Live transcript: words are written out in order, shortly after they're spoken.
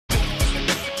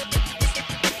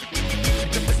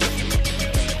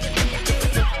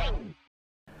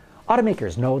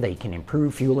Automakers know they can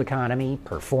improve fuel economy,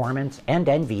 performance, and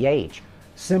NVH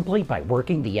simply by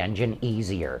working the engine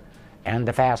easier. And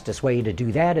the fastest way to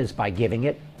do that is by giving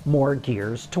it more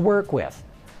gears to work with.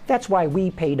 That's why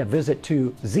we paid a visit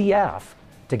to ZF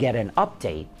to get an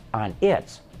update on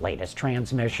its latest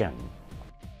transmission.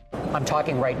 I'm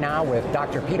talking right now with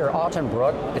Dr. Peter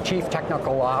Altenbrook, the Chief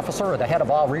Technical Officer, or the head of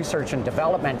all research and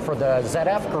development for the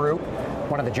ZF Group,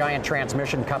 one of the giant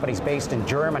transmission companies based in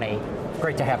Germany.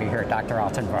 Great to have you here, Dr.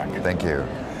 Altenbrook. Thank you.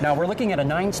 Now, we're looking at a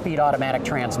 9-speed automatic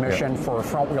transmission for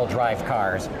front-wheel drive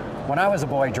cars. When I was a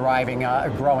boy growing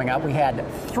up, we had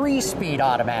 3-speed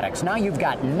automatics. Now you've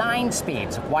got 9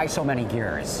 speeds. Why so many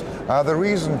gears? The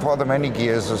reason for the many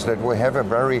gears is that we have a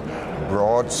very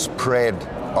broad spread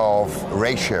of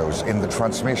ratios in the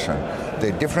transmission.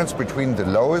 The difference between the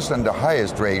lowest and the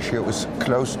highest ratio is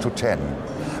close to 10.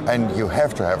 And you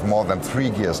have to have more than 3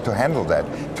 gears to handle that,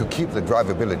 to keep the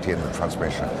drivability in the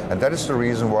transmission. And that is the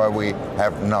reason why we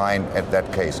have 9 at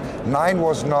that case. 9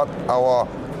 was not our,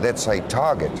 let's say,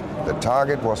 target. The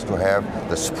target was to have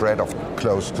the spread of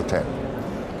close to 10.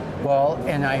 Well,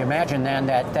 and I imagine then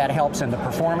that helps in the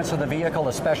performance of the vehicle,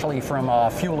 especially from a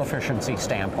fuel efficiency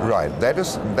standpoint. Right,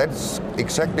 that's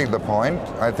exactly the point.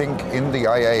 I think in the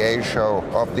IAA show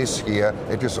of this year,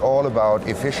 it is all about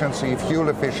efficiency, fuel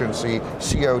efficiency,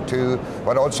 CO2,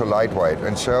 but also lightweight.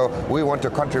 And so we want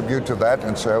to contribute to that,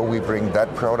 and so we bring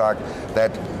that product that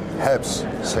helps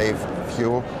save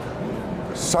fuel,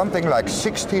 something like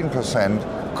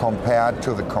 16% compared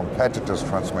to the competitor's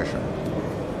transmission.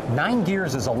 9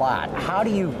 gears is a lot. How do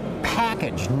you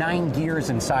package 9 gears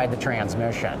inside the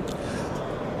transmission?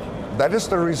 That is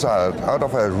the result out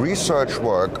of a research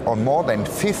work on more than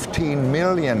 15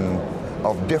 million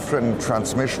of different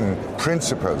transmission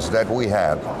principles that we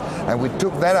had. And we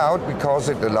took that out because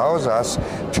it allows us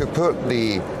to put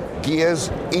the gears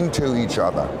into each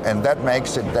other. And that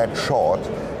makes it that short,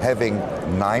 having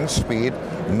 9-speed,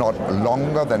 not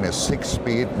longer than a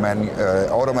 6-speed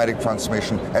automatic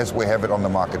transmission as we have it on the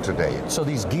market today. So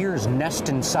these gears nest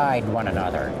inside one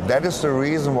another. That is the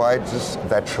reason why it's just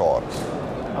that short.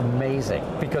 Amazing,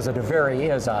 because it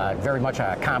is very much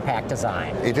a compact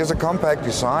design. It is a compact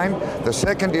design. The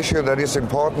second issue that is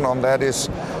important on that is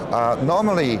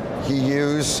normally you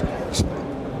use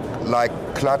like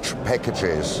clutch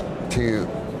packages to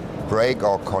break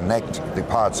or connect the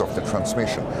parts of the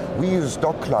transmission. We use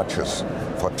dog clutches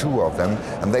for 2 of them,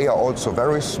 and they are also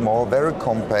very small, very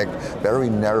compact, very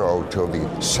narrow to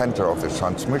the center of the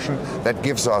transmission. That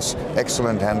gives us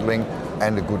excellent handling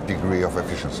and a good degree of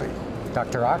efficiency.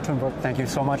 Dr. Altenbrook, thank you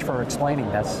so much for explaining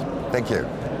this. Thank you.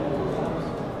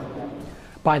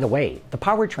 By the way, the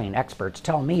powertrain experts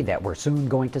tell me that we're soon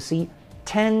going to see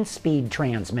 10-speed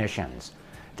transmissions.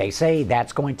 They say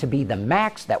that's going to be the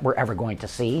max that we're ever going to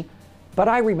see, but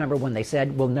I remember when they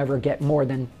said we'll never get more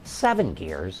than 7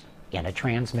 gears in a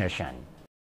transmission.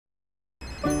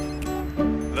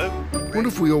 What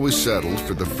if we always settled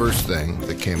for the first thing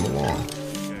that came along?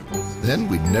 Then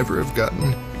we'd never have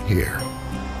gotten here.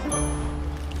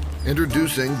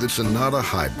 Introducing the Sonata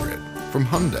Hybrid from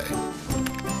Hyundai.